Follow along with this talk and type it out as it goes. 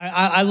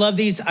I love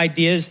these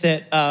ideas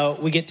that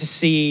we get to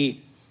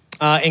see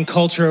in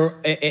culture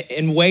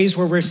in ways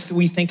where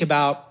we think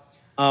about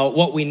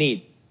what we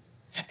need.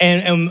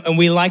 And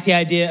we like the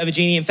idea of a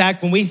genie. In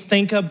fact, when we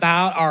think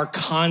about our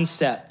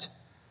concept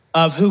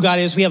of who God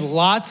is, we have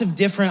lots of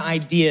different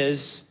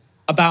ideas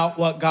about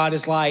what God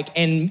is like.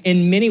 And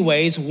in many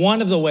ways,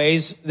 one of the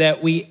ways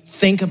that we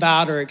think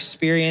about or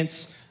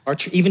experience or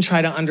even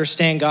try to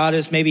understand God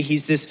is maybe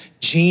he's this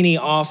genie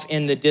off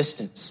in the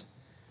distance.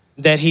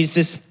 That he's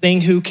this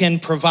thing who can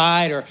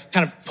provide or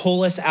kind of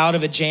pull us out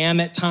of a jam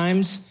at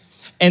times.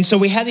 And so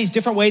we have these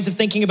different ways of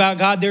thinking about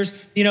God.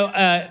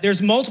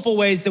 There's multiple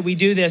ways that we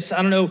do this.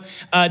 I don't know,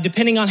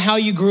 depending on how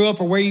you grew up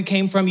or where you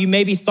came from, you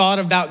maybe thought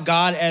about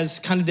God as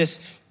kind of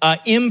this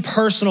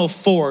impersonal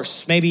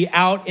force, maybe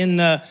out in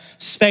the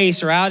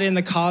space or out in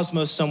the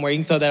cosmos somewhere. You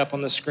can throw that up on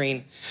the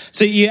screen.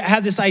 So you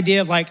have this idea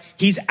of like,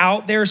 he's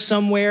out there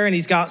somewhere and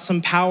he's got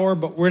some power,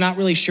 but we're not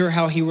really sure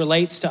how he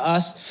relates to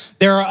us.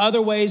 There are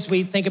other ways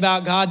we think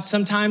about God.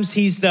 Sometimes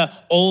he's the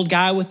old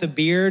guy with the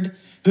beard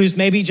who's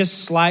maybe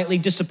just slightly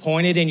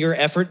disappointed in your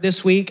effort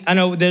this week. I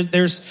know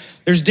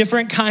there's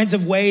different kinds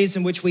of ways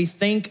in which we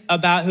think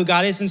about who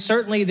God is. And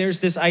certainly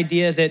there's this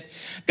idea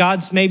that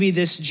God's maybe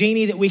this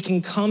genie that we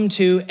can come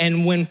to.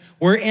 And when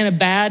we're in a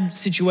bad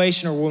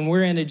situation or when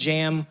we're in a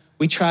jam,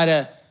 we try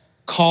to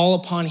call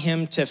upon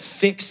him to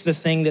fix the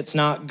thing that's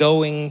not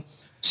going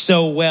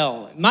so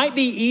well. It might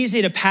be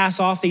easy to pass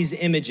off these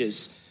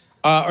images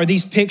or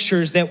these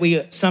pictures that we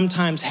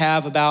sometimes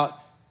have about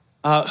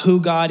who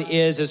God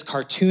is as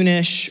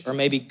cartoonish or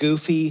maybe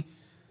goofy.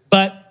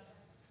 But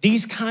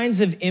these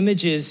kinds of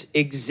images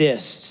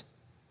exist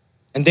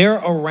and they're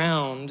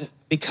around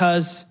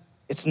because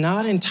it's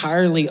not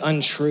entirely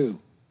untrue.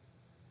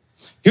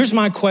 Here's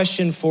my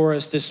question for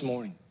us this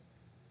morning.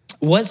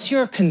 What's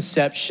your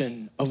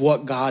conception of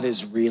what God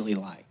is really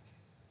like?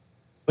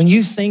 When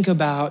you think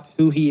about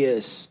who he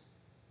is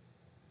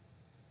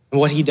and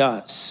what he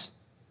does,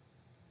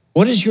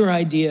 what is your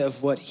idea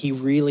of what he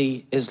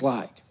really is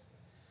like?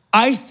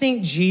 I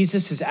think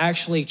Jesus is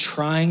actually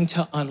trying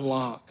to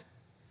unlock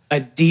a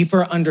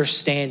deeper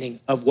understanding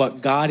of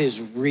what God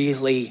is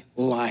really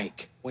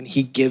like when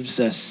he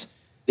gives us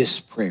this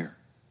prayer.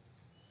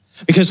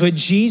 Because what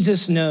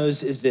Jesus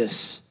knows is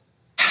this: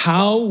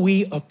 how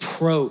we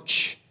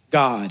approach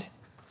God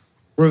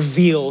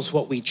reveals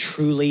what we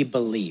truly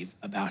believe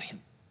about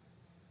him.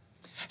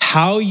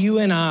 How you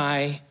and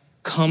I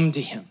come to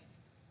him,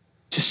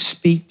 to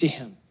speak to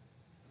him,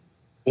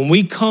 when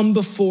we come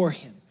before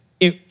him,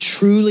 it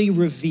truly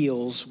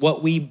reveals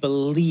what we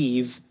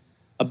believe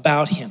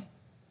about him.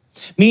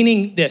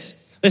 Meaning this,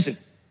 listen,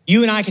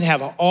 you and I can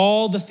have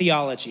all the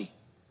theology.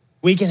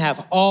 We can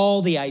have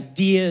all the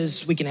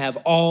ideas. We can have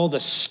all the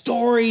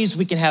stories.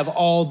 We can have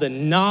all the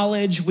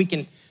knowledge. We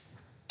can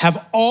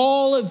have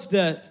all of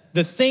the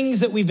things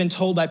that we've been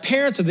told by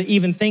parents or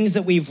even things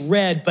that we've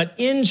read. But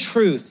in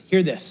truth,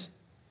 hear this,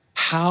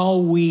 how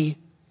we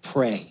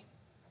pray,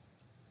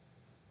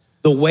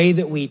 the way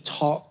that we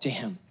talk to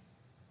him,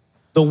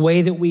 the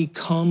way that we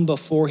come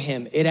before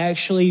him, it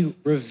actually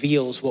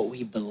reveals what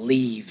we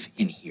believe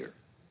in here.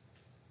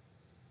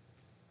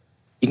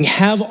 You can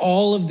have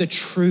all of the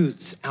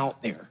truths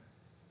out there,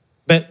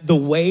 but the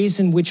ways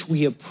in which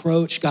we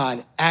approach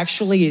God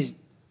actually is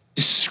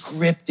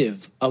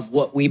descriptive of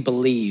what we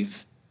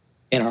believe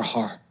in our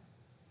heart.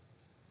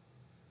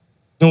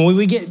 And when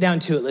we get down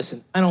to it,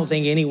 listen, I don't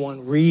think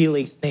anyone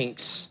really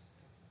thinks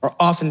or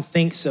often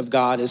thinks of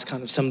God as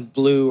kind of some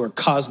blue or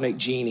cosmic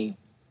genie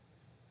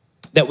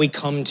that we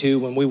come to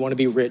when we want to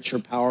be rich or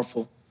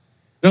powerful.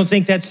 I don't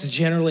think that's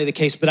generally the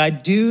case, but I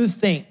do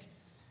think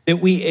that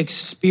we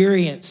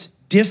experience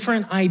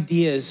different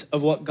ideas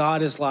of what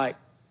God is like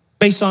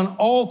based on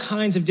all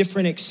kinds of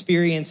different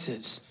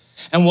experiences.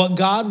 And what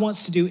God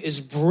wants to do is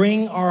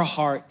bring our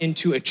heart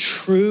into a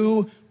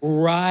true,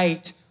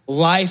 right,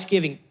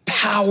 life-giving,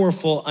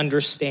 powerful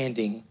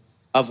understanding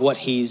of what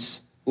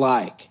he's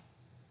like.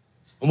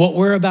 And what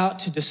we're about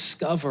to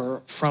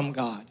discover from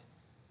God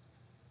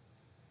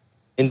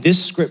in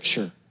this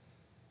scripture,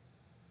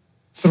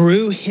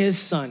 through his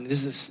son,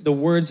 this is the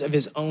words of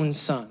his own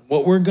son,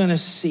 what we're gonna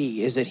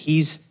see is that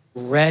he's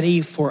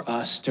ready for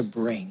us to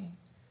bring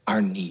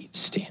our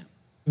needs to him.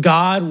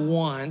 God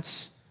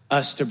wants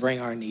us to bring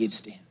our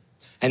needs to him.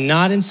 And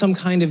not in some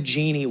kind of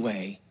genie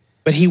way,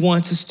 but he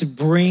wants us to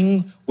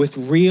bring with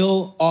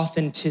real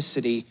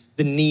authenticity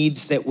the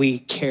needs that we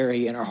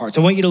carry in our hearts.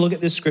 I want you to look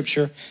at this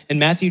scripture in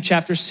Matthew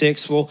chapter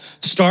 6. We'll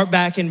start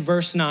back in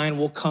verse 9.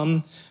 We'll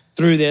come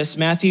through this.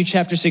 Matthew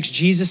chapter 6,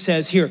 Jesus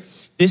says here,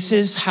 this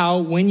is how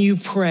when you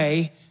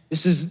pray,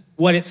 this is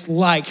what it's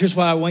like. Here's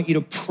what I want you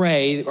to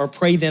pray, or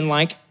pray then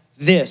like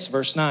this,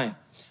 verse 9.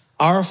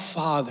 Our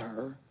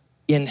Father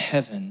in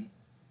heaven,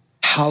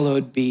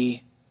 hallowed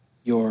be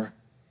your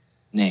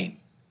name.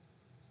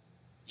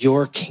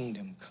 Your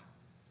kingdom come,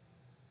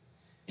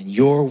 and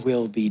your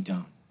will be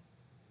done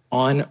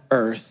on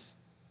earth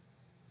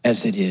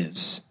as it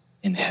is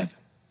in heaven.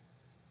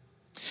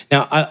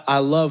 Now, I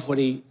love what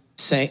he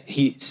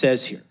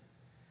says here,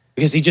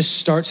 because he just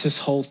starts this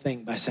whole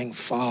thing by saying,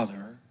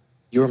 Father,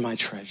 you're my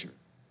treasure.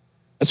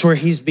 That's where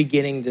he's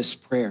beginning this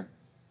prayer.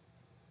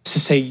 It's to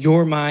say,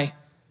 you're my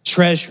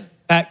treasure.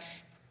 In fact,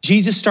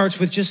 Jesus starts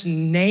with just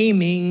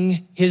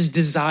naming his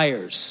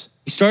desires.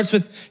 He starts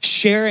with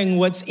sharing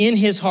what's in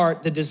his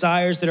heart, the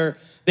desires that are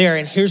there.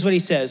 And here's what he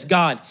says: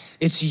 God,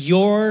 it's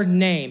your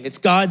name. It's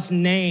God's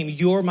name.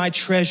 You're my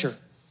treasure.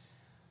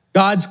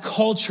 God's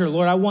culture,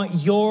 Lord, I want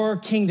your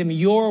kingdom.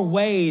 Your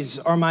ways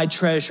are my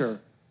treasure.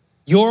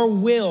 Your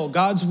will,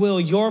 God's will,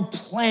 your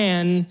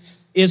plan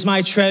is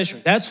my treasure.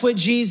 That's what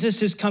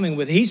Jesus is coming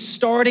with. He's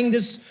starting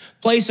this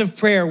place of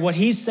prayer. What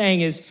he's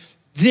saying is,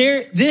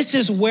 this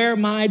is where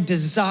my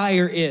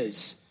desire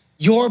is.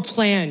 Your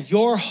plan,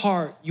 your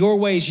heart, your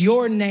ways,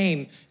 your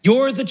name,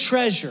 you're the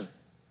treasure.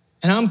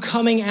 And I'm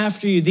coming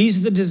after you. These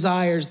are the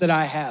desires that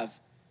I have.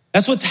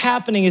 That's what's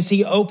happening as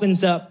he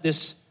opens up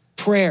this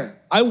prayer.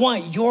 I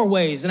want your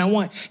ways, and I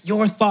want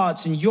your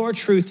thoughts and your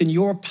truth and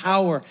your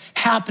power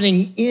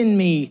happening in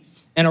me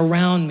and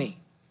around me.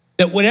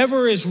 That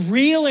whatever is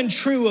real and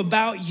true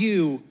about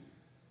you,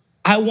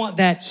 I want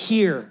that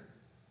here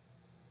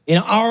in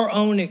our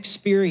own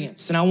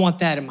experience. And I want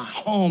that in my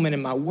home and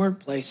in my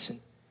workplace and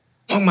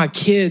among my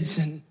kids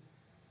and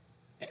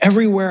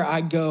everywhere I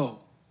go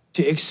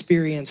to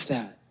experience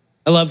that.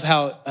 I love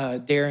how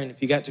Darren,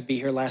 if you got to be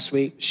here last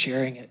week,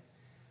 sharing it.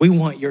 We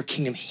want your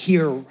kingdom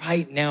here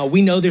right now.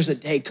 We know there's a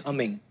day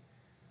coming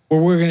where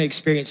we're going to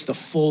experience the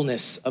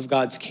fullness of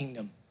God's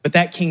kingdom. But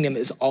that kingdom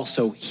is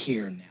also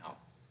here now.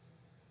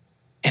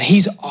 And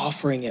he's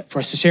offering it for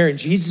us to share. And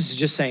Jesus is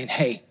just saying,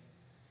 hey,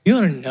 you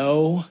want to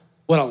know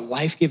what a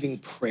life-giving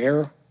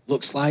prayer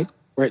looks like,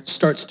 where it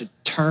starts to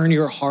turn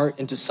your heart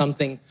into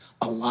something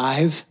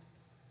alive?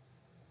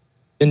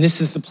 Then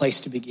this is the place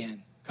to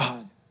begin.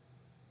 God,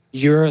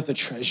 you're the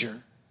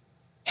treasure.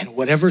 And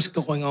whatever's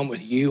going on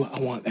with you, I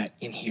want that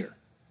in here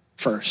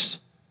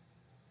first.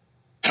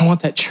 I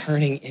want that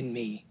churning in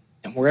me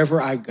and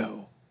wherever I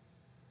go.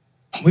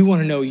 We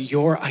want to know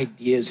your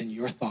ideas and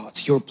your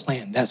thoughts, your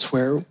plan. That's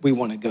where we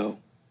want to go.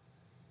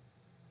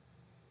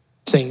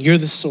 Saying you're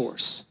the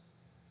source.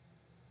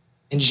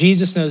 And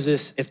Jesus knows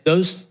this. If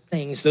those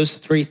things, those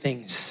three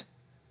things,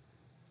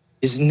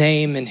 his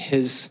name and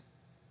his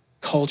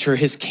culture,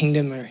 his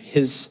kingdom or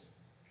his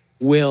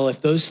will,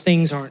 if those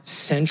things aren't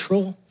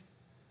central,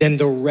 then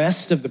the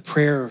rest of the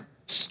prayer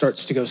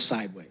starts to go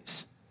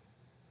sideways.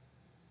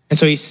 And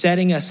so he's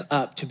setting us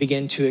up to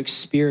begin to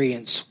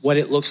experience what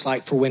it looks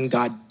like for when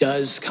God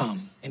does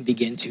come and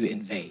begin to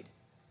invade.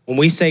 When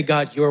we say,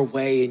 God, your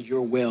way and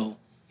your will,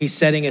 he's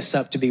setting us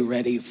up to be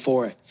ready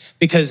for it.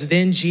 Because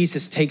then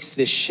Jesus takes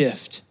this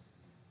shift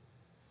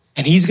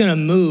and he's going to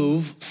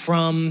move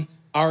from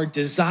our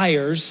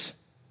desires,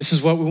 this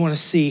is what we want to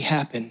see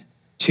happen,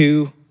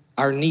 to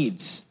our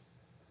needs.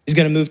 He's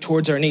going to move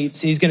towards our needs.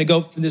 He's going to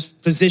go from this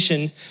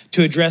position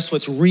to address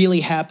what's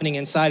really happening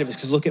inside of us.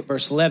 Because look at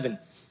verse 11.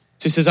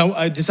 So he says,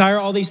 I desire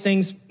all these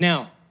things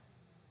now.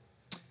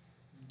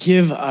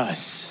 Give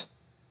us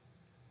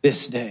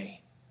this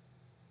day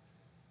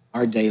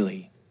our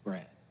daily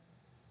bread.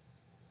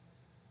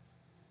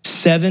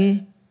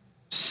 7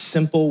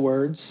 simple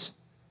words,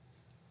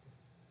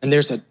 and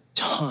there's a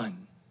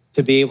ton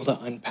to be able to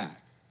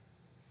unpack.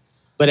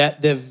 But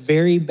at the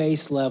very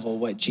base level,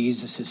 what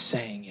Jesus is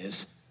saying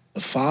is,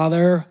 the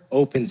Father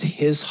opens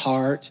his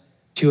heart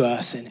to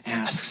us and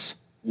asks,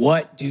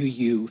 what do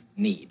you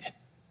need?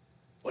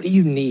 What do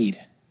you need?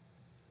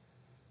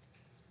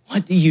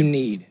 What do you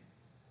need?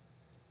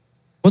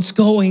 What's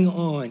going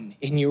on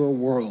in your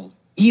world,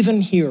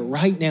 even here,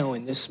 right now,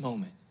 in this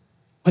moment?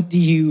 What do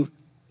you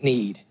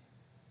need?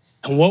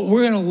 And what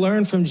we're going to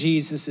learn from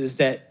Jesus is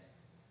that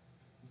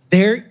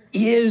there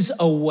is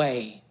a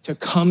way to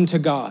come to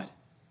God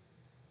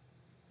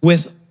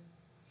with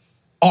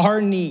our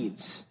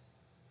needs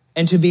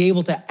and to be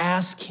able to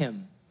ask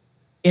him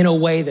in a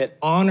way that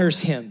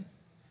honors him,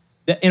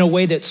 that in a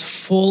way that's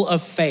full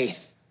of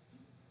faith,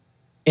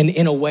 and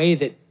in a way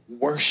that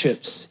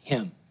worships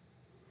him.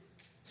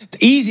 It's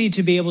easy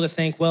to be able to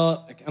think,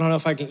 well, I don't know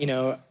if I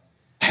can,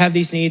 have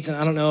these needs, and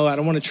I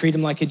don't want to treat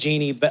them like a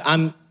genie, but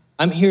I'm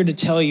here to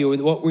tell you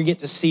what we get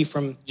to see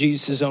from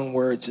Jesus' own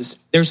words is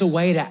there's a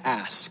way to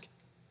ask,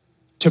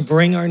 to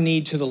bring our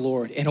need to the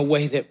Lord in a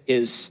way that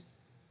is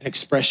an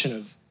expression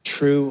of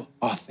true,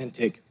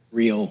 authentic,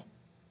 real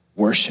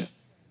worship.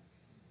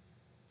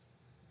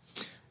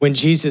 When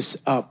Jesus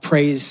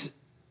prays,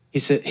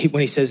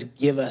 when he says,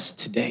 give us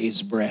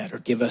today's bread or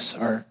give us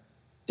our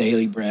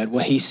daily bread,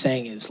 what he's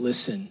saying is,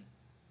 listen,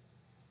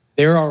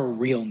 there are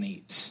real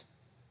needs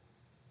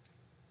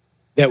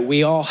that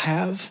we all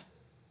have.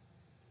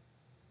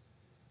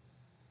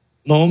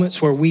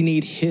 Moments where we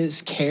need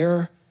his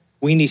care,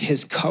 we need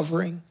his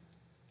covering,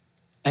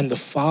 and the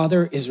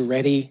Father is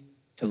ready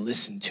to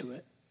listen to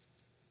it.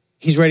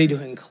 He's ready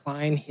to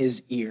incline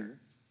his ear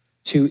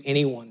to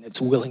anyone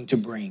that's willing to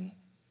bring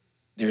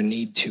their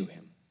need to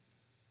him.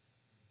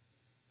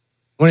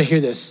 I want to hear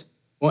this.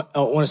 I want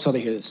us all to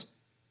hear this.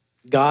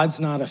 God's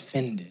not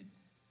offended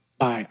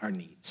by our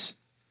needs.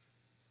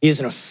 He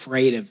isn't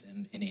afraid of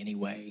them in any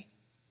way.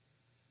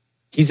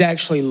 He's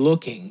actually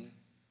looking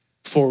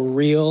for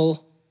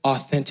real,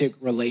 authentic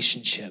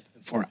relationship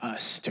and for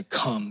us to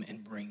come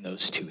and bring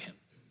those to him.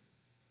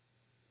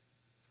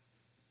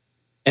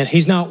 And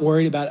he's not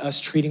worried about us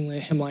treating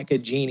him like a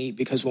genie,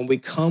 because when we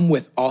come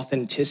with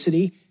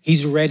authenticity,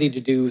 he's ready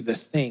to do the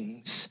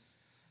things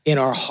in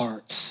our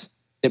hearts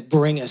that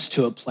bring us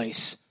to a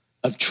place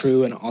of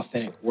true and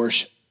authentic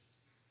worship.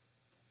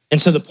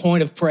 And so the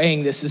point of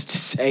praying this is to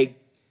say,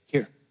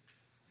 here,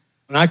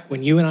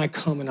 when you and I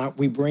come and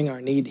we bring our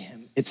need to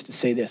him, it's to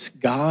say this: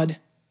 God,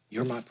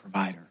 you're my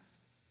provider.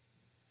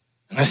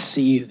 And I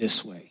see you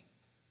this way.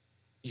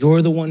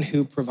 You're the one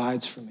who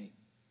provides for me.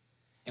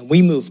 And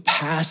we move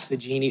past the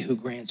genie who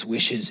grants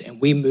wishes,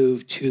 and we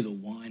move to the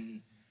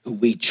one who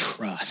we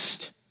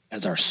trust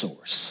as our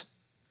source.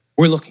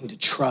 We're looking to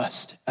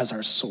trust as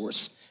our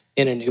source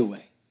in a new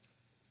way.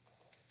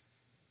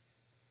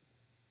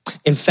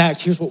 In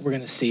fact, here's what we're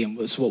going to see, and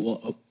this is what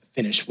we'll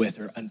finish with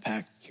or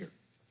unpack here,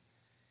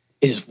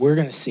 is we're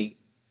going to see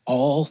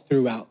all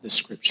throughout the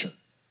scripture,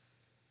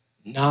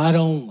 not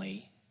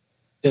only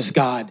does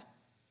God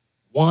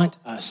want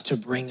us to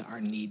bring our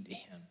need to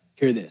him,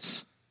 hear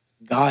this,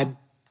 God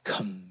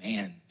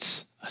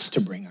commands us to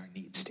bring our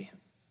needs to him.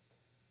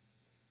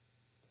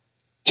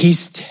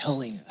 He's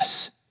telling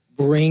us,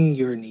 bring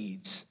your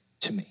needs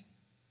to me.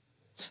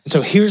 And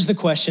so here's the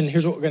question.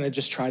 Here's what we're going to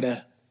just try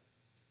to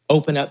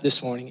open up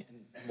this morning,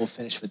 and we'll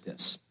finish with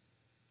this.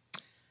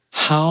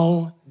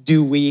 How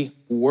do we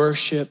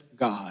worship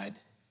God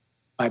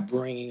by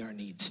bringing our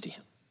needs to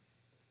him?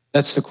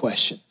 That's the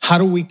question. How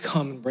do we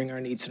come and bring our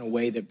needs in a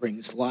way that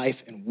brings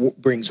life and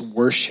brings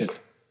worship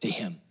to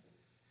him?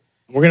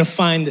 We're going to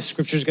find the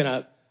scripture's going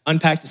to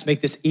unpack this,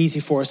 make this easy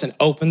for us, and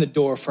open the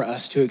door for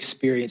us to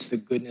experience the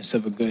goodness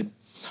of a good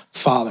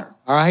father.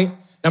 All right?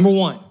 Number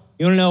one,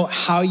 you want to know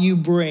how you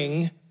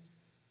bring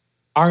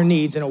our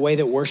needs in a way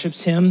that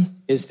worships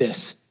him is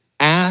this: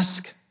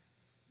 ask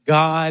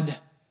God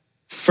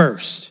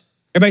first.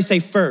 Everybody say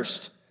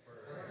first.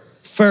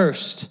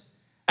 First.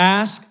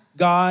 Ask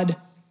God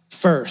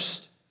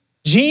first.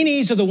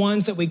 Genies are the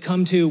ones that we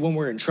come to when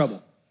we're in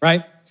trouble,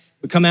 right?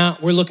 We come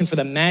out, we're looking for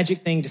the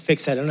magic thing to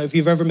fix that. I don't know if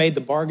you've ever made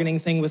the bargaining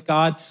thing with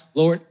God.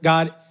 Lord,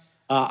 God,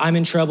 I'm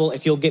in trouble.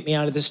 If you'll get me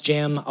out of this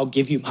jam, I'll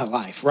give you my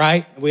life,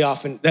 right? We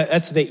often,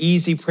 that's the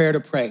easy prayer to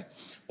pray.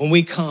 When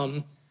we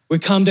come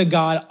to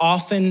God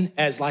often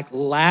as like the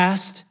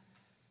last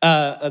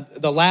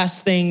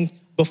thing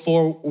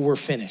before we're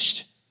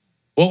finished.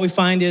 What we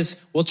find is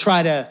we'll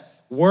try to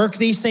work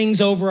these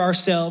things over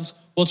ourselves.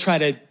 We'll try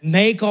to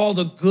make all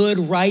the good,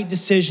 right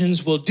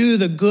decisions. We'll do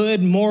the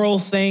good, moral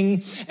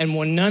thing. And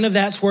when none of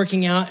that's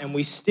working out and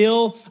we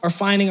still are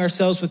finding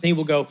ourselves with need,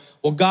 we'll go,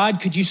 well,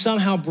 God, could you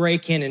somehow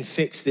break in and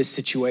fix this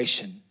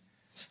situation?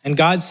 And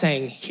God's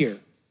saying, here,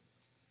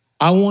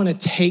 I want to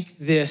take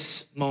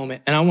this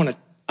moment and I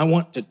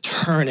want to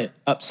turn it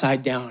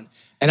upside down.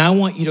 And I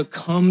want you to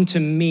come to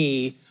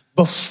me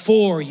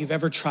before you've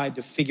ever tried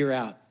to figure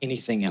out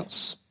anything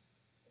else.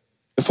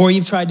 Before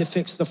you've tried to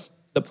fix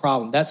the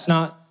problem. That's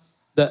not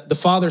the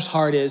Father's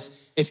heart is,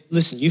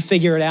 listen, you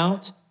figure it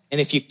out, and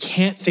if you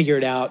can't figure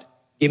it out,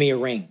 give me a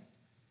ring.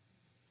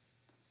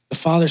 The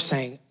Father's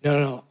saying,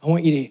 no, I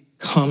want you to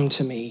come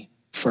to me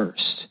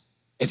first.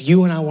 If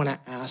you and I want to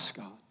ask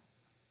God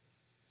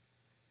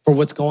for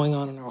what's going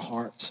on in our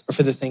hearts or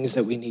for the things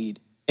that we need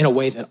in a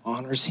way that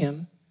honors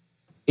him,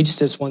 he just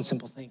says one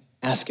simple thing: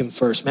 ask him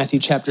first. Matthew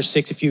chapter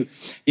 6, if you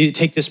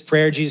take this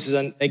prayer, Jesus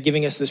is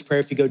giving us this prayer.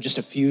 If you go just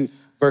a few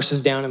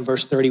verses down in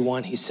verse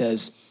 31, he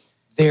says,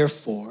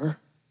 therefore,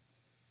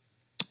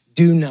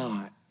 do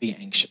not be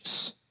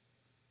anxious,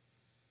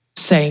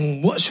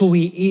 saying, what shall we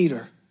eat,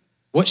 or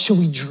what shall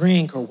we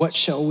drink, or what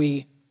shall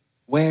we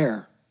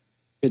wear?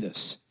 Hear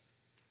this.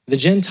 The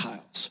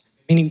Gentiles,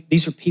 meaning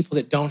these are people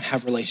that don't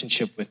have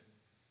relationship with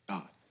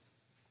God.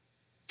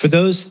 For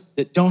those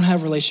that don't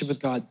have relationship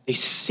with God, they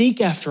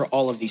seek after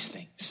all of these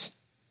things.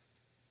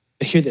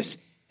 But hear this,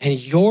 and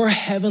your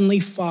heavenly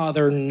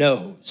Father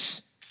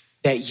knows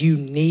that you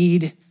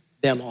need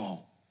them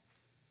all.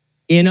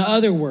 In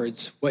other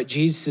words, what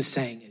Jesus is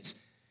saying is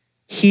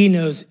he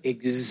knows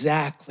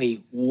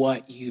exactly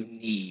what you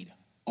need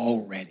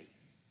already.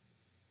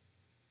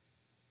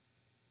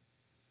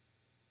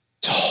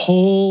 It's a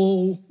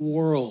whole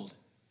world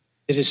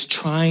that is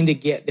trying to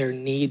get their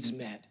needs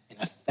met in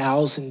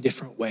 1,000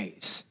 different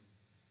ways.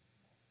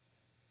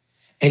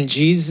 And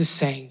Jesus is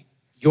saying,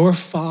 your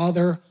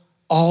Father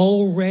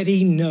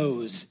already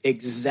knows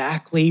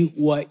exactly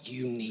what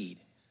you need.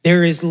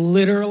 There is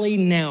literally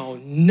now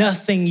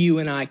nothing you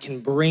and I can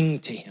bring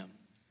to him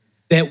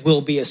that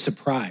will be a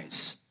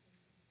surprise.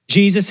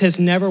 Jesus has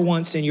never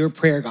once in your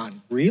prayer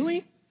gone,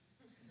 really?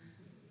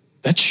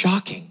 That's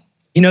shocking.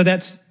 You know,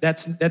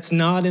 that's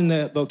not in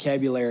the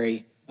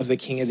vocabulary of the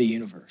King of the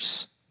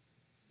universe.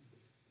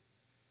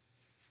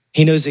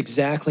 He knows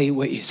exactly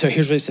so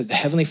here's what he said. The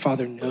Heavenly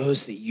Father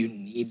knows that you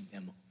need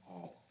them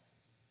all.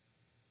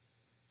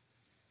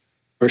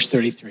 Verse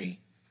 33,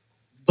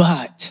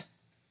 but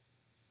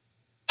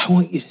I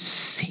want you to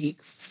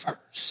seek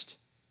first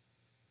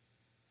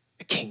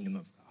the kingdom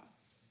of God.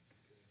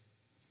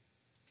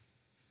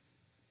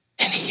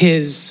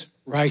 his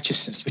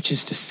righteousness, which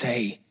is to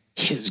say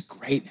his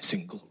greatness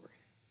and glory,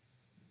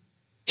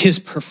 his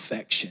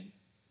perfection.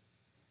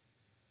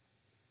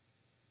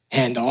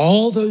 And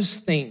all those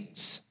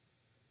things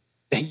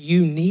that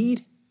you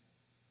need,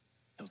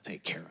 he'll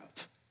take care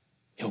of.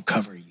 He'll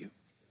cover you.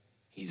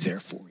 He's there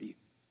for you.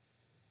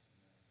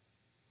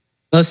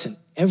 Listen,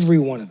 every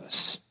one of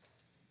us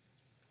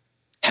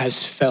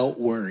has felt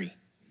worry.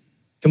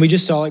 Can we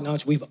just all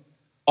acknowledge we've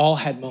all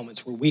had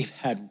moments where we've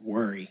had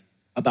worry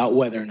about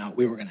whether or not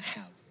we were going to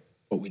have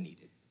what we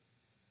needed.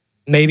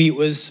 Maybe it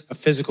was a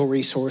physical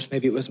resource.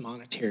 Maybe it was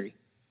monetary.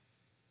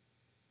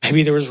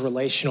 Maybe there was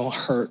relational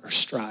hurt or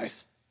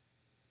strife.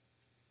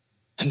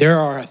 And there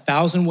are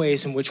 1,000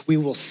 ways in which we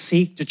will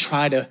seek to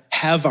try to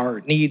have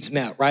our needs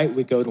met, right?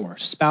 We go to our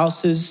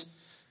spouses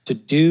to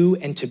do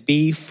and to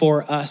be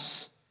for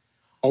us,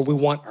 or we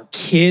want our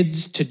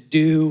kids to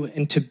do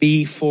and to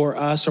be for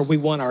us, or we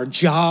want our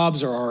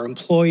jobs or our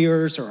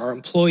employers or our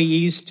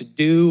employees to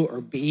do or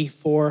be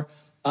for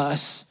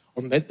us,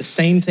 or the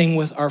same thing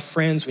with our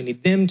friends. We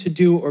need them to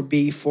do or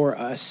be for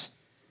us.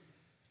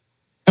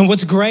 And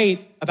what's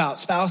great about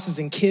spouses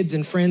and kids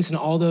and friends and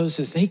all those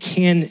is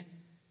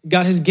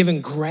God has given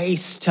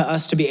grace to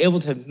us to be able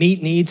to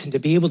meet needs and to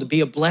be able to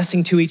be a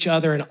blessing to each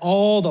other and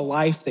all the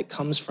life that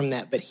comes from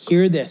that. But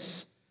hear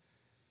this.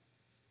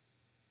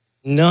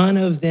 None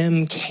of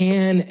them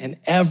can and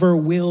ever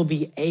will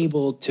be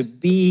able to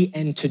be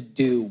and to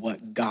do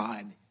what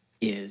God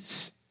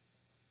is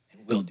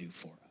and will do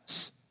for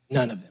us.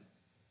 None of them.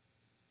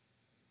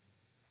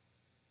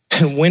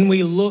 And when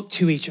we look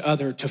to each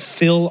other to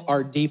fill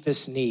our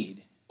deepest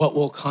need, what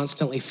we'll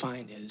constantly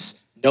find is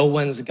no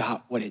one's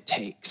got what it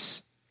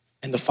takes.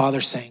 And the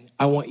Father's saying,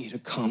 I want you to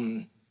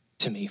come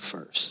to me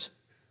first.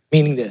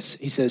 Meaning this,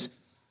 he says,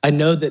 I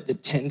know that the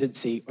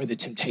tendency or the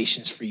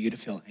temptation is for you to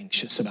feel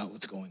anxious about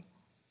what's going on,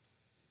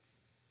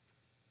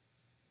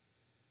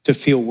 to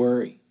feel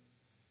worry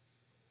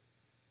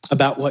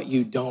about what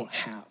you don't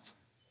have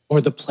or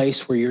the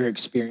place where you're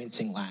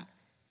experiencing lack,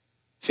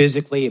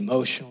 physically,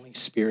 emotionally,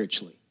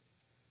 spiritually.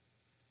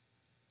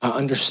 I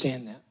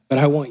understand that, but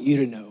I want you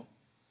to know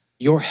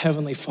your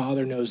Heavenly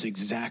Father knows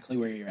exactly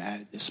where you're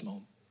at this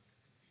moment.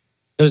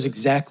 Knows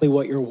exactly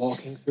what you're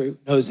walking through,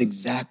 knows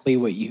exactly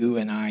what you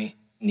and I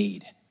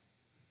need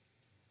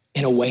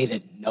in a way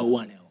that no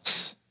one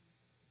else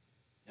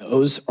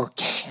knows or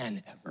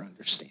can ever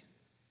understand.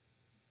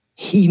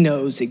 He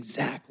knows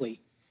exactly.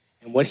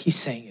 And what he's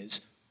saying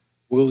is,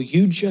 will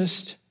you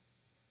just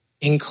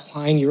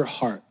incline your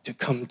heart to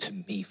come to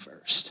me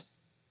first?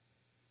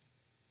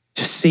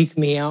 To seek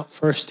me out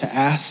first, to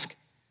ask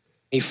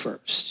me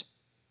first.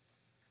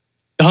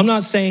 Now, I'm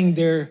not saying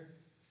there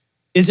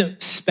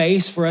isn't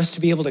space for us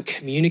to be able to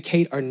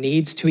communicate our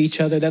needs to each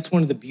other. That's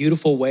one of the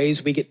beautiful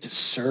ways we get to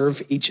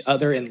serve each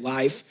other in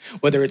life,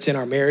 whether it's in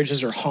our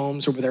marriages or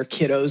homes or with our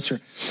kiddos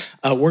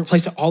or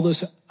workplace, all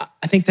those.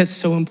 I think that's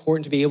so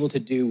important to be able to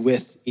do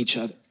with each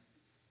other.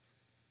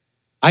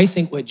 I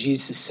think what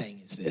Jesus is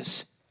saying is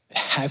this: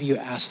 have you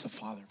asked the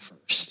Father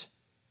first?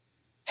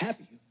 Have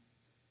you?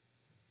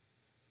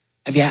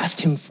 Have you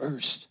asked him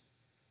first?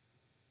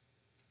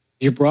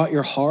 Have you brought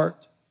your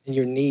heart and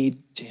your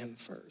need to him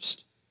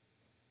first?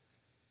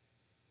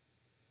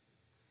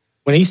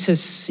 When he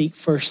says seek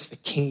first the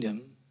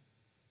kingdom,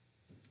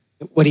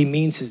 what he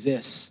means is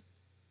this: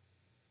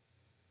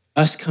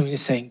 us coming to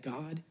saying,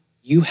 God,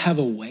 you have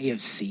a way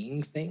of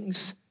seeing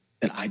things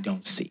that I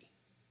don't see.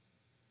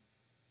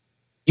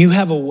 You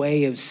have a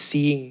way of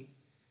seeing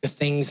the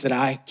things that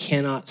I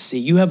cannot see.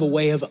 You have a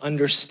way of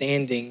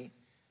understanding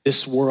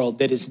this world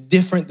that is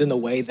different than the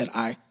way that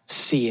I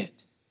see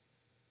it.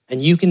 And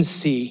you can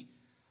see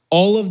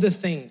all of the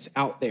things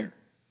out there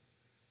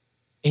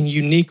in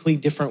uniquely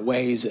different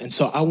ways. And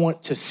so I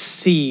want to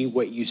see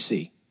what you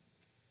see.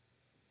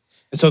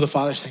 And so the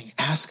Father's saying,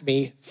 ask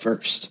me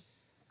first.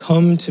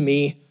 Come to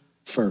me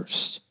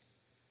first.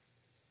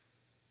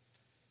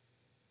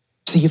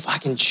 See if I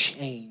can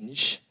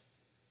change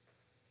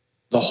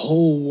the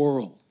whole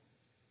world.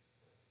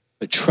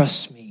 But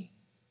trust me,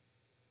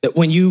 that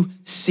when you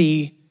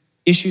see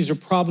issues or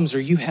problems or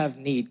you have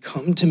need,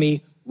 come to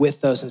me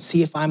with those and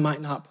see if I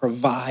might not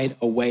provide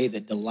a way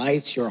that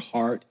delights your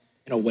heart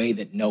in a way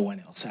that no one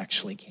else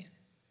actually can.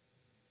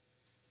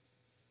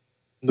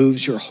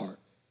 Moves your heart.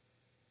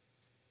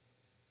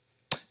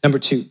 Number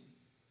 2,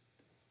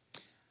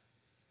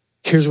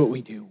 here's what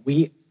we do.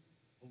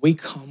 We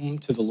come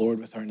to the Lord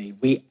with our need.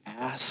 We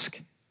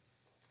ask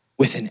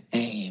with an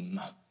aim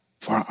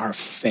for our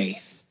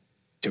faith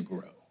to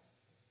grow.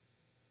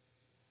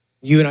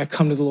 You and I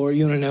come to the Lord,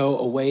 you want to know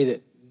a way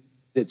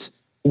that's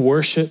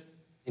worship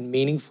and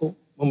meaningful.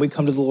 When we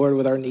come to the Lord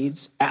with our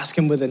needs, ask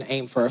him with an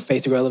aim for our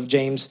faith to grow. I love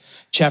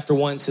James chapter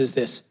 1 says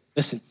this: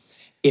 listen,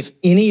 if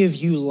any of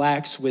you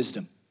lacks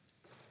wisdom,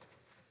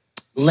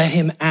 let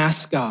him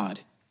ask God,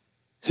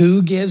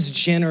 who gives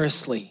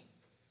generously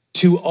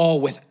to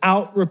all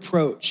without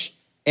reproach,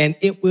 and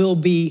it will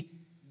be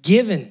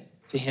given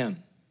to him.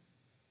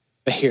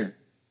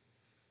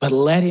 But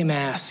let him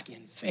ask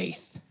in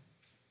faith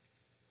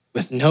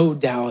with no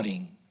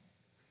doubting.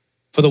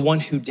 For the one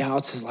who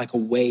doubts is like a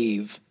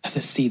wave of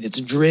the sea that's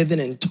driven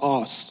and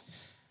tossed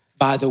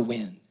by the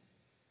wind.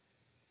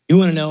 You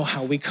want to know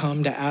how we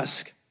come to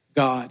ask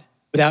God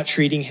without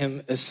treating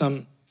him as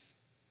some,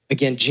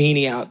 again,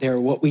 genie out there?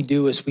 What we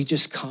do is we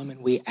just come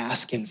and we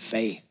ask in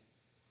faith,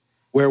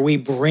 where we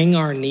bring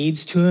our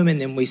needs to him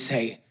and then we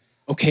say,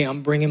 okay,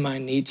 I'm bringing my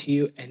need to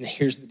you, and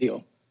here's the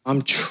deal.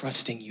 I'm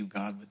trusting you,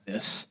 God, with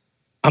this.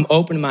 I'm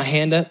opening my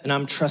hand up and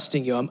I'm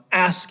trusting you. I'm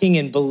asking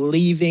and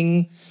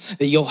believing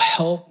that you'll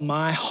help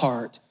my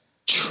heart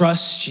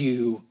trust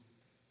you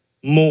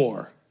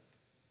more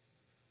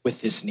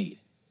with this need.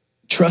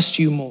 Trust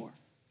you more.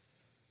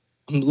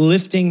 I'm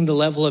lifting the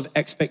level of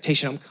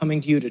expectation. I'm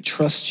coming to you to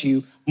trust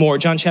you more.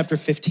 John chapter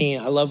 15,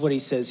 I love what he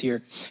says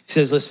here. He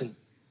says, listen,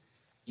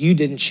 you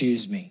didn't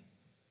choose me.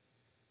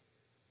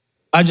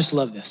 I just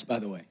love this, by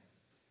the way.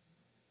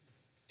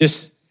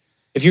 Just,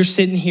 if you're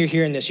sitting here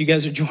hearing this, you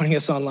guys are joining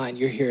us online,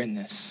 you're hearing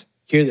this.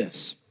 Hear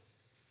this.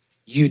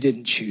 You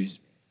didn't choose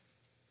me,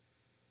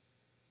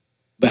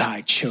 but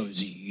I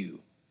chose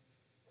you.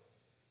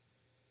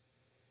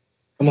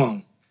 Come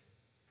on.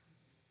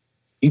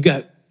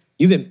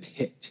 You've been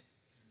picked.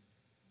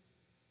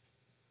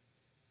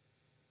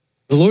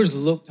 The Lord's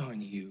looked on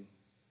you,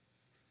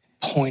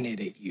 pointed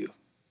at you,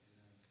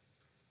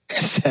 and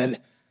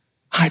said,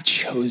 I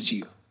chose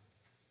you.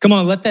 Come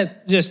on, let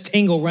that just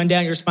tingle run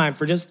down your spine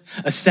for just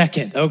a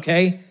second,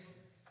 okay?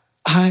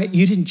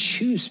 You didn't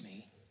choose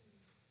me.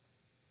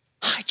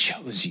 I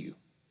chose you.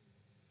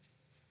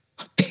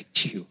 I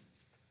picked you.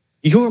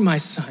 You're my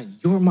son.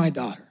 You're my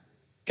daughter,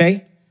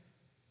 okay?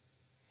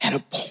 And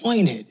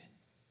appointed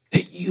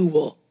that you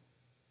will,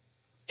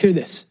 hear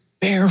this,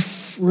 bear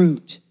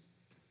fruit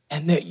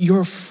and that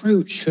your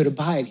fruit should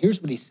abide. Here's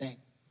what he's saying.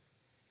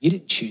 You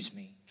didn't choose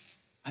me.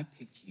 I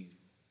picked you.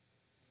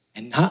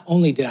 And not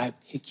only did I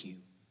pick you,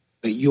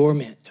 but you're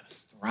meant to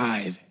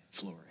thrive and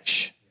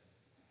flourish.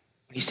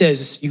 When he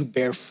says you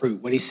bear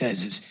fruit, what he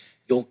says is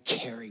you'll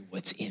carry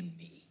what's in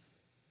me.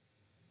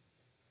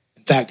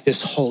 In fact,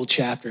 this whole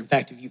chapter,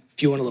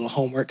 if you want a little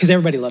homework, because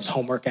everybody loves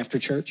homework after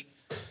church.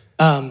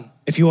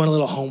 If you want a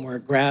little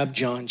homework, grab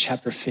John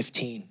chapter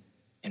 15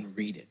 and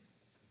read it.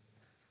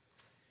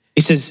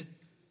 He says,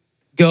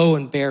 go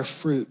and bear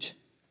fruit,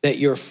 that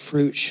your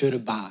fruit should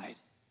abide.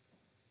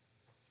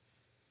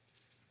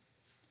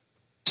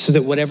 So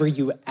that whatever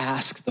you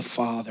ask the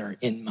Father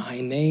in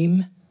my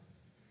name,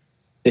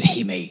 that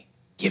he may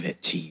give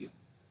it to you.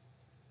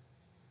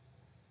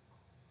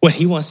 What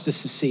he wants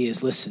us to see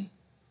is, listen,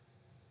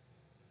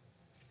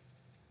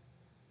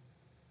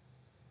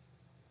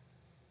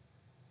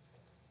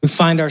 we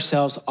find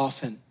ourselves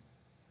often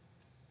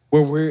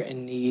where we're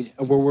in need,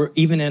 or where we're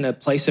even in a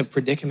place of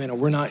predicament, or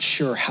we're not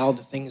sure how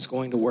the thing is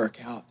going to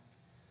work out.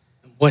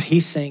 And what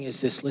he's saying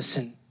is this,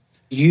 listen,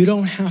 you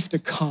don't have to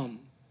come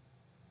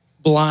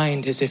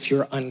blind as if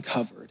you're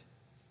uncovered,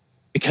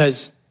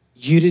 because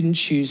you didn't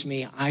choose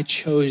me, I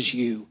chose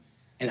you,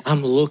 and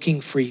I'm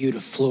looking for you to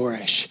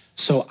flourish.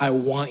 So I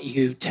want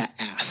you to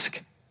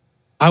ask.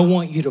 I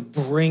want you to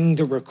bring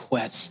the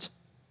request.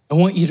 I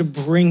want you to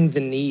bring the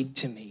need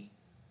to me,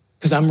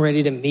 because I'm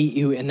ready to meet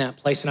you in that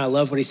place. And I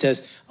love what he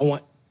says. I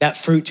want that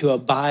fruit to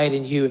abide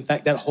in you. In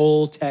fact, that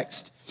whole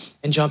text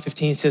in John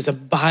 15 says,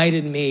 abide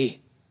in me,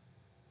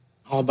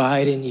 I'll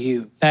abide in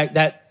you. In fact,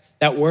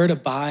 that word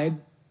abide,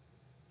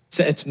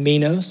 it's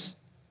minos,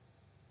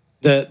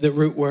 the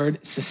root word.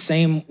 It's the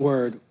same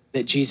word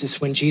that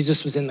when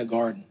Jesus was in the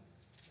garden,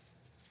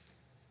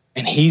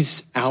 and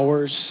he's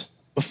hours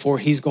before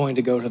he's going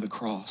to go to the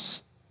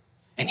cross,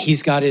 and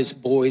he's got his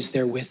boys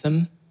there with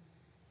him.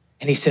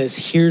 And he says,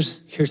 here's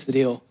the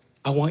deal.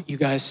 I want you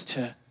guys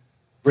to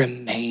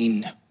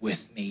remain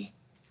with me.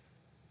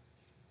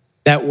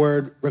 That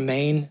word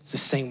remain is the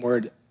same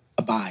word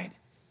abide.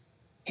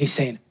 He's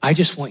saying, I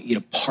just want you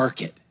to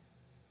park it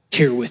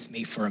here with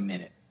me for a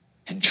minute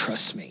and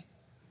trust me.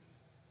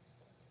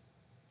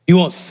 You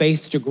want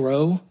faith to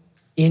grow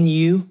in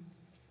you?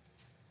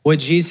 What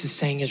Jesus is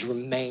saying is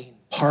remain,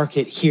 park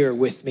it here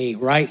with me,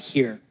 right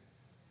here.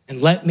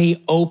 And let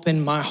me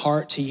open my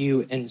heart to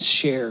you and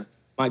share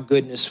my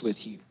goodness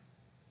with you.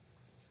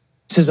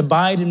 It says,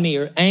 abide in me,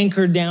 or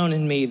anchor down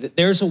in me, that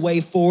there's a way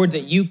forward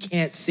that you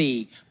can't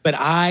see, but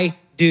I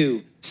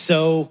do,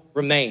 so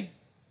remain.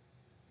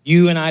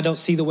 You and I don't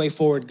see the way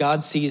forward.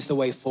 God sees the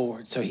way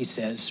forward. So he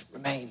says,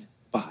 remain,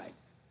 abide.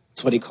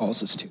 That's what he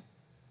calls us to.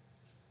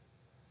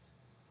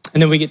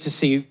 And then we get to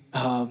see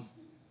the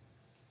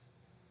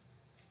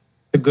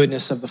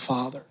goodness of the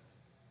Father.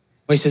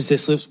 When he says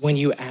this, when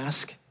you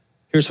ask,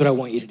 here's what I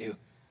want you to do.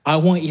 I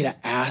want you to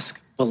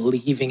ask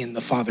believing in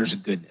the Father's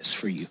goodness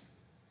for you.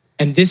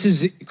 And this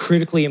is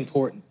critically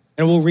important.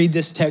 And we'll read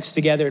this text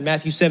together in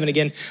Matthew 7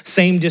 again,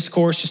 same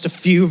discourse, just a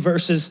few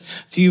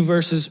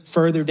verses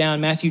further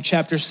down. Matthew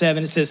chapter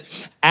 7, it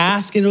says,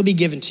 ask and it'll be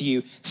given to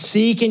you.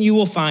 Seek and you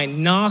will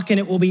find. Knock and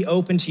it will be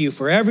open to you.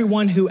 For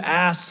everyone who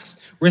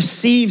asks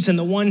receives, and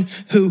the one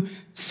who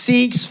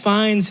seeks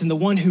finds, and the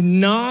one who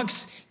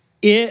knocks,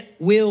 it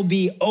will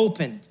be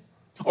opened.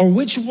 Or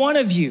which one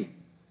of you,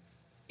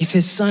 If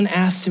his son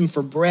asks him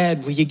for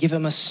bread, will you give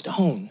him a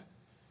stone?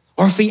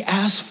 Or if he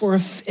asks for a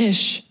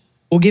fish,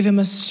 we'll give him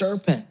a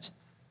serpent.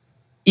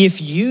 If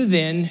you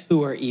then,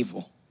 who are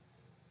evil,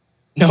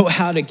 know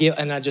how to give,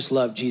 and I just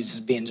love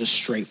Jesus being just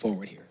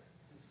straightforward here.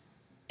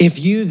 If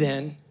you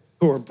then,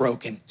 who are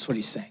broken, that's what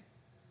he's saying,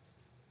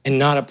 and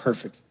not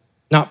perfect.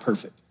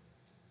 It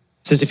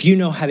says, if you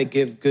know how to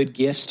give good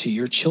gifts to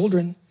your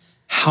children,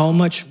 how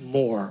much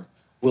more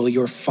will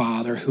your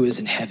Father who is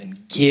in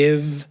heaven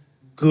give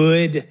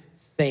good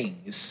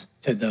things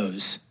to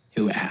those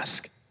who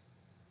ask?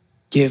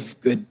 Give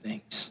good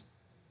things.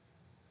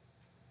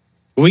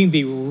 We can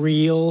be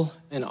real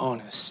and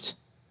honest.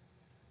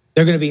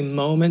 There are going to be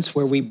moments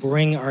where we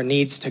bring our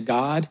needs to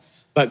God,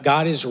 but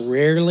God is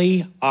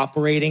rarely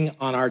operating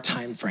on our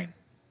time frame.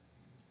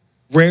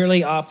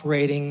 Rarely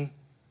operating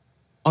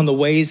on the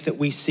ways that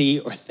we see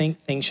or think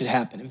things should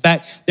happen. In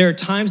fact, there are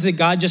times that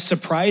God just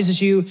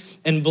surprises you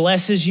and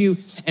blesses you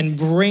and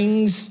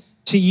brings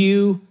to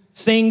you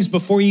things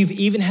before you've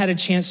even had a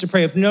chance to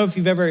pray. If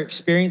you've ever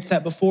experienced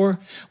that before,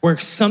 where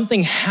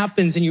something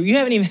happens and you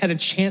haven't even had a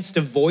chance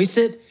to voice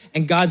it,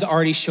 and God's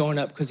already showing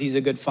up because he's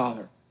a good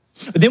father.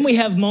 But then we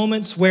have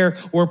moments where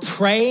we're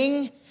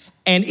praying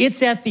and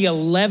it's at the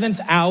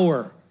 11th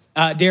hour.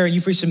 Darren,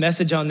 you preached a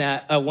message on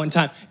that one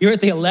time. You're at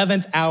the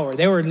 11th hour.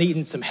 They were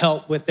needing some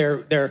help with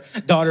their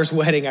daughter's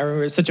wedding. I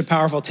remember it's such a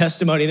powerful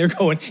testimony. They're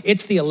going,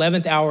 it's the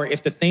 11th hour.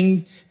 If the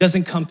thing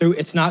doesn't come through,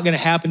 it's not going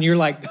to happen. You're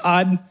like,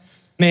 God,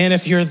 man,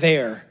 if you're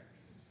there.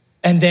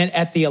 And then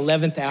at the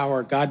 11th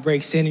hour, God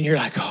breaks in and you're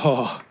like,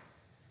 oh,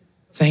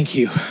 thank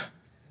you.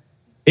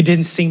 It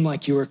didn't seem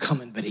like you were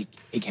coming, but he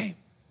came.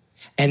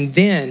 And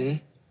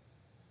then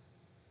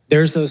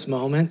there's those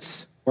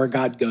moments where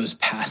God goes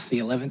past the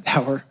 11th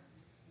hour.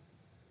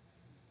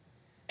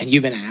 And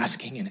you've been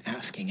asking and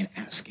asking and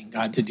asking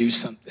God to do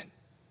something.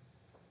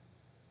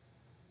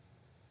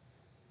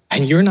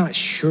 And you're not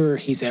sure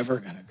he's ever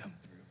going to come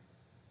through.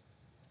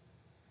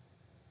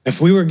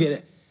 If we were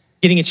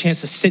getting a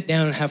chance to sit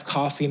down and have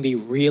coffee and be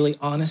really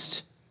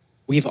honest,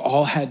 we've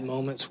all had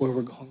moments where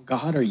we're going,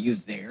 God, are you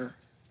there?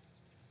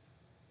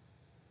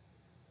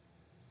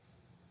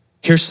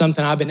 Here's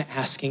something I've been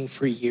asking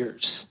for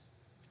years.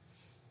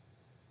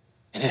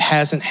 And it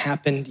hasn't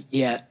happened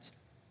yet.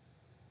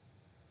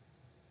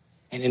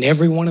 And in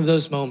every one of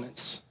those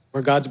moments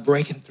where God's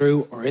breaking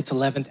through, or it's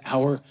 11th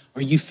hour,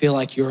 or you feel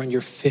like you're on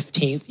your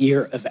 15th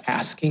year of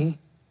asking,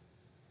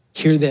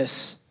 hear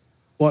this.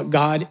 What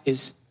God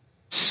is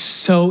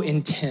so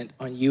intent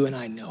on you and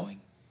I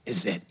knowing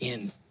is that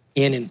in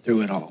and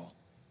through it all,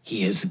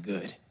 he is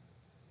good.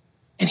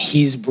 And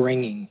he's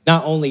bringing,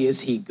 not only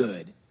is he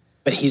good,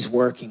 but he's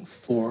working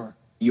for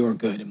your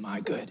good and my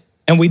good.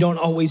 And we don't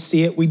always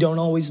see it. We don't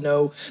always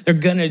know. There are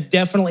going to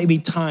definitely be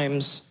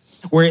times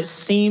where it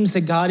seems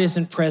that God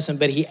isn't present,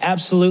 but he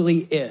absolutely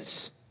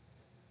is.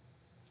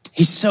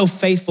 He's so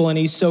faithful and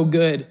he's so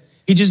good.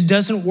 He just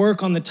doesn't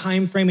work on the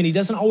time frame, and he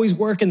doesn't always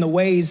work in the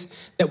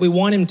ways that we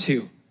want him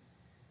to.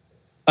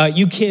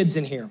 You kids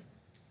in here,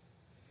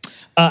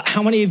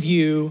 how many of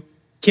you,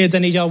 kids, I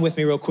need y'all with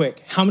me real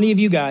quick. How many of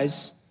you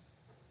guys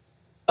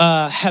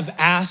have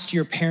asked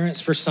your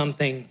parents for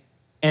something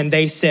and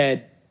they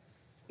said,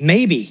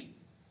 maybe?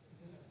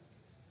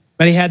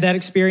 Anybody had that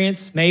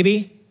experience?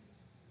 Maybe?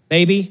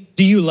 Maybe?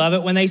 Do you love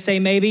it when they say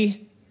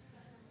maybe?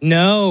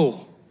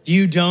 No,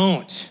 you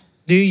don't,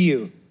 do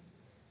you?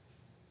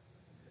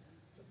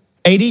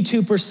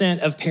 82%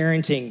 of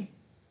parenting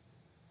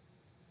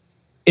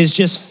is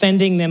just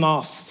fending them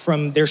off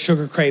from their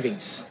sugar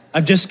cravings.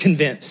 I'm just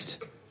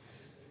convinced.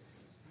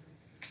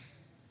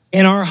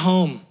 In our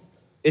home,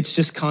 it's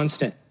just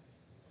constant.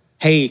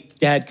 Hey,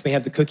 Dad, can we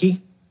have the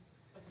cookie?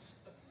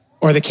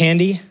 Or the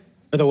candy?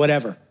 Or the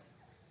whatever.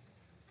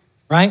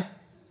 Right?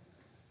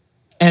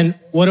 And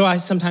what do I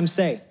sometimes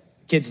say?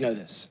 Kids know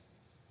this.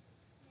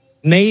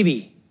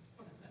 Maybe.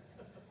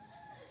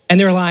 And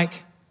they're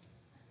like,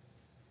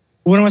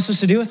 what am I supposed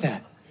to do with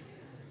that?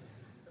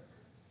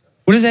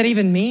 What does that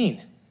even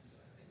mean?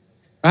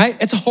 Right?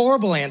 It's a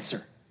horrible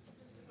answer.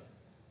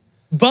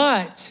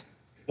 But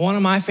one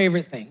of my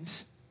favorite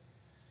things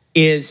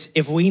is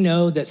if we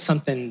know that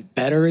something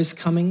better is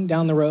coming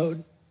down the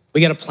road,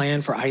 we got a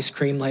plan for ice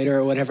cream later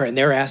or whatever, and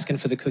they're asking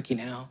for the cookie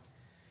now.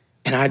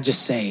 And I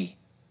just say,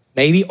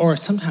 maybe, or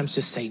sometimes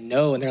just say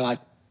no. And they're like,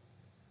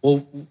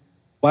 well,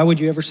 why would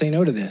you ever say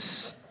no to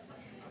this?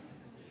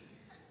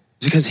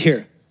 Because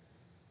here,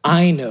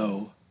 I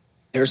know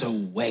there's a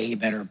way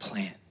better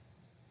plan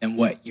than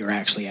what you're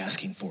actually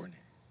asking for now.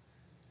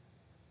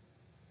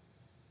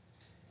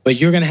 But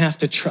you're going to have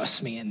to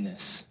trust me in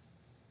this.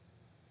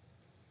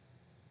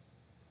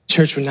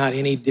 Church, we're not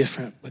any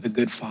different with a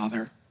good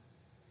father.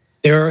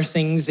 There are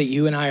things that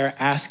you and I are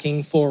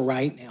asking for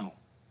right now.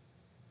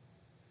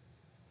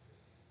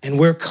 And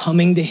we're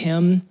coming to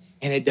him,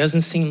 and it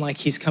doesn't seem like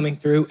he's coming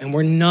through, and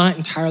we're not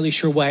entirely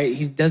sure why.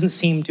 He doesn't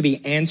seem to be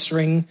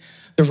answering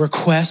the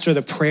request or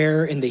the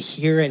prayer in the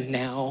here and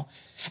now.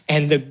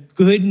 And the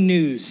good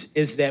news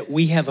is that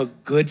we have a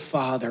good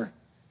father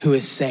who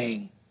is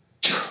saying,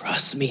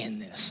 trust me in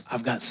this.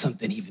 I've got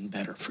something even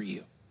better for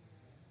you.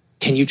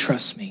 Can you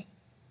trust me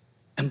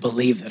and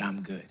believe that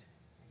I'm good?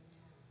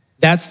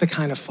 That's the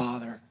kind of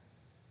Father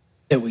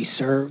that we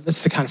serve.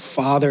 That's the kind of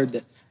Father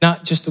that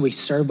not just that we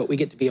serve, but we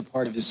get to be a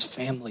part of his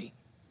family.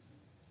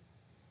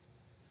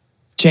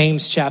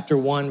 James chapter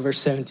 1, verse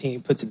 17, he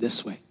puts it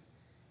this way.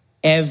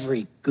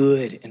 Every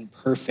good and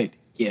perfect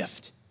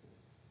gift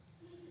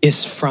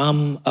is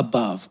from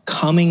above,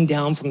 coming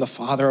down from the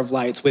Father of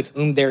lights, with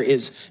whom there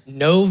is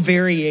no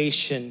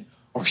variation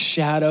or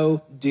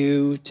shadow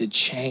due to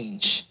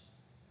change.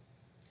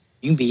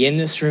 You can be in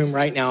this room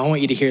right now. I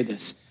want you to hear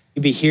this.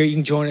 You can be here. You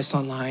can join us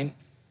online.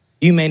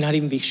 You may not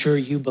even be sure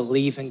you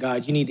believe in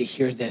God. You need to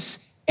hear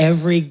this.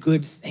 Every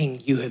good thing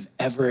you have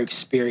ever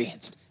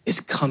experienced is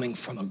coming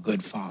from a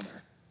good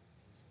Father.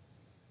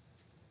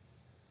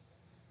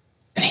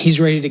 And he's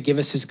ready to give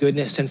us his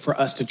goodness and for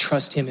us to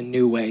trust him in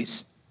new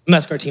ways. I'm gonna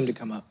ask our team to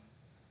come up.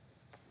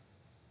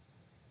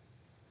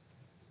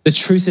 The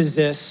truth is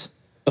this,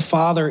 the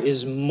Father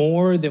is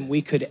more than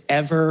we could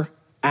ever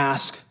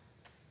ask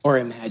or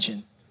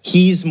imagine.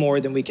 He's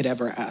more than we could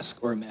ever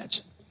ask or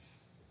imagine.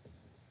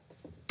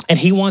 And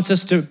he wants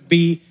us to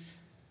be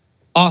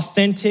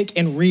authentic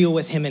and real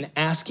with him and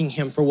asking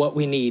him for what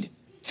we need,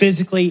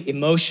 physically,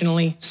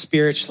 emotionally,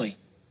 spiritually.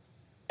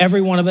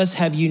 Every one of us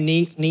have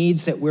unique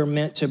needs that we're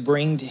meant to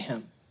bring to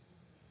him.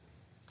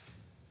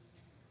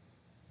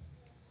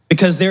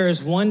 Because there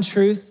is one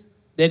truth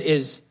that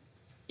is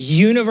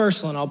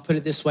universal, and I'll put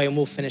it this way, and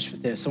we'll finish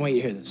with this. I want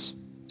you to hear this.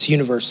 It's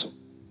universal.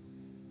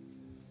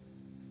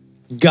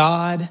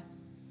 God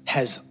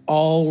has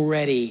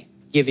already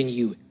given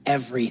you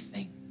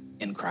everything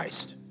in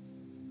Christ.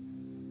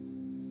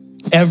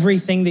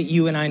 Everything that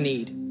you and I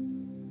need,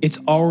 it's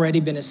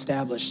already been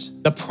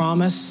established. The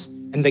promise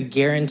and the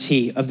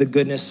guarantee of the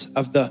goodness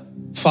of the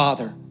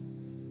Father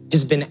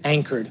has been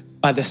anchored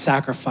by the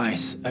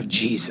sacrifice of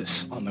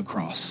Jesus on the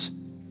cross.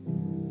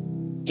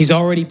 He's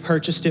already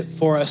purchased it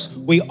for us.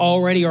 We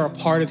already are a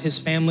part of his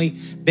family,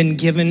 been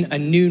given a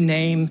new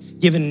name,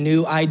 given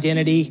new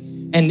identity,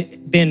 and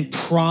been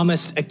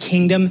promised a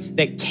kingdom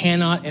that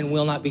cannot and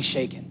will not be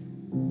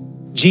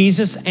shaken.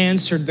 Jesus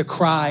answered the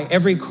cry,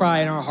 every cry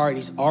in our heart.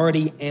 He's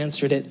already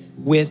answered it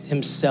with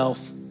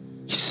himself.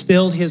 He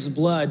spilled his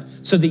blood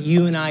so that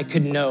you and I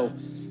could know,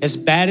 as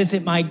bad as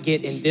it might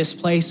get in this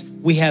place,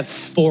 we have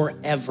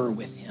forever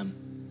with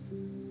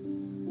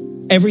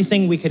him.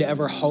 Everything we could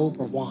ever hope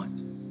or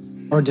want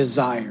or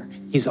desire,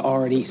 he's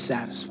already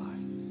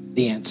satisfied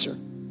the answer.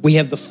 We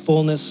have the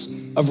fullness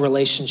of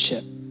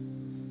relationship.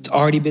 It's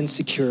already been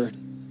secured.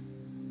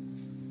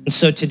 And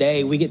so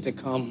today we get to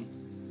come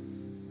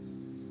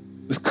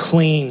with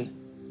clean,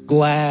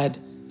 glad,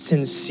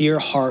 sincere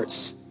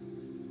hearts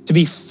to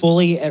be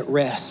fully at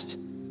rest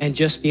and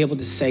just be able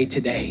to say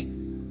today,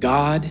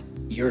 God,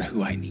 you're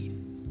who I need.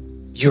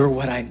 You're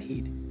what I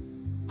need.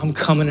 I'm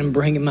coming and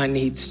bringing my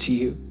needs to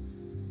you.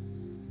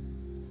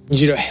 I need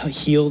you to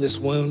heal this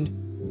wound.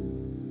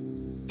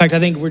 In fact, I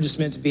think we're just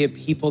meant to be a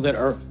people that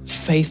are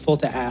faithful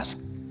to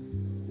ask.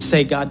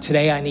 Say, God,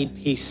 today I need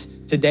peace.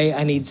 Today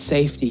I need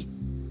safety.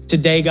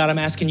 Today, God, I'm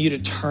asking you to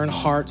turn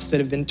hearts that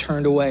have been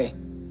turned away.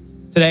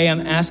 Today, I'm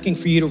asking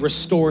for you to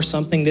restore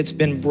something that's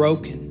been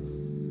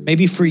broken,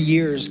 maybe for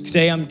years.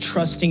 Today, I'm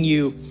trusting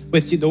you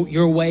with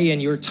your way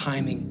and your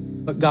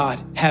timing. But God,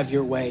 have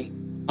your way.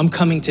 I'm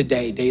coming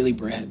today, daily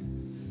bread.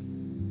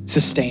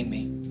 Sustain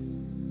me.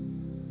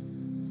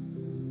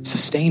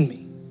 Sustain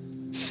me.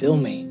 Fill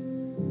me.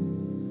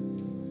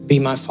 Be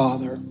my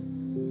Father.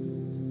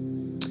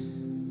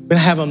 We're gonna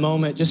have a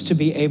moment just to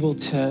be able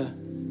to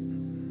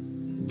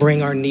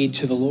bring our need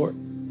to the Lord.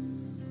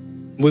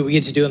 What we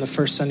get to do on the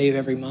first Sunday of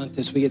every month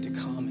is we get to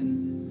come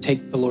and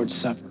take the Lord's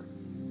Supper,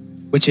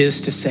 which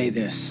is to say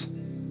this: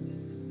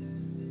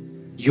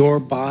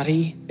 your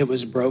body that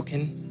was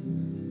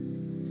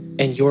broken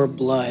and your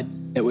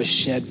blood that was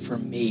shed for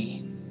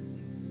me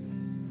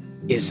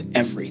is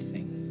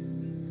everything.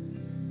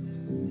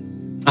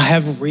 I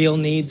have real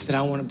needs that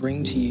I want to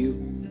bring to you,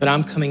 but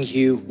I'm coming to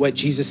you, what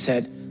Jesus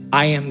said,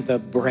 I am the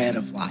bread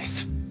of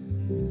life,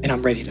 and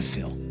I'm ready to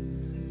fill.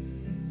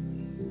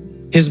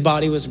 His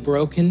body was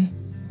broken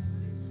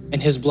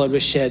and his blood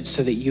was shed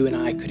so that you and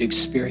I could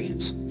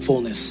experience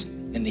fullness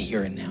in the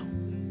here and now.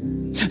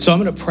 So I'm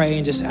gonna pray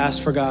and just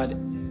ask for God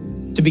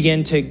to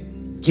begin to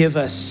give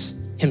us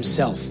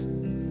himself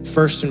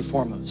first and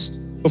foremost.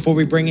 Before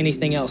we bring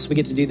anything else, we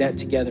get to do that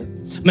together.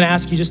 I'm gonna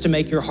ask you just to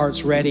make your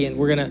hearts ready, and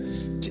we're gonna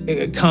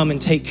come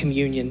and take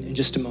communion in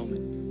just a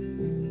moment.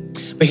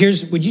 But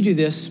would you do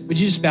this? Would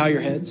you just bow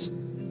your heads?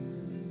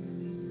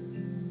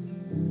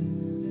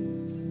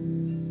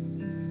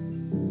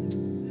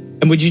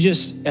 And would you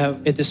just,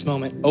 at this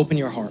moment, open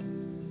your heart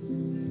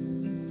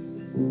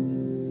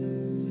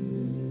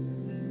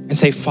and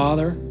say,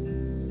 Father,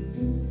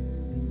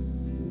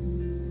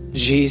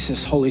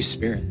 Jesus, Holy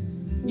Spirit,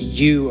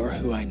 you are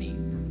who I need.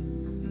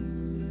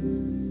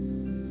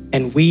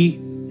 And we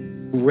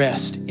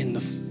rest in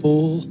the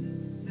full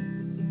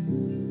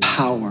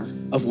power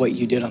of what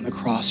you did on the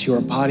cross,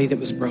 your body that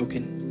was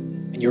broken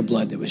and your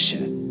blood that was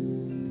shed.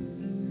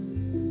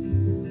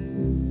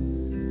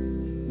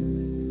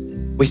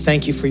 We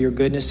thank you for your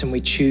goodness, and we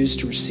choose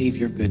to receive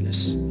your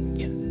goodness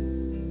again.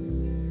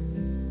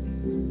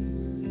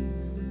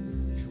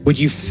 Would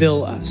you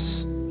fill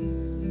us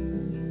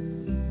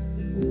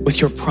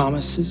with your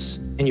promises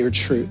and your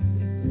truth,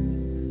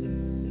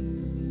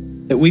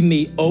 that we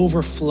be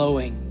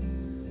overflowing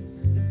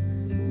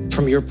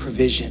from your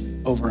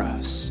provision over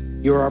us.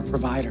 You're our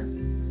provider.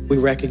 We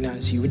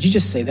recognize you. Would you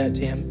just say that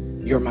to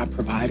him? You're my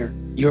provider.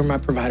 You're my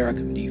provider. I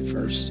come to you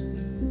first.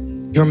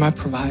 You're my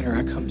provider.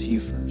 I come to you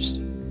first,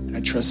 and I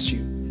trust you.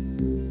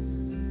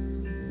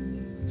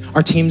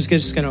 Our team's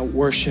just gonna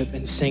worship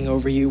and sing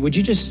over you. Would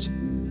you just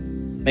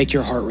make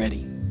your heart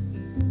ready?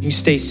 You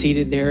stay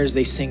seated there as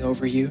they sing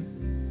over you.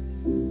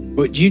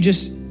 Would you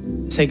just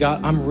say,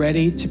 God, I'm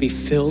ready to be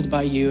filled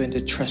by you and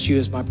to trust you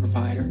as my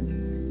provider,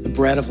 the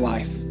bread of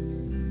life.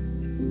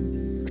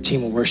 Our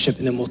team will worship,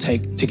 and then we'll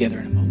take together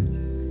in a moment.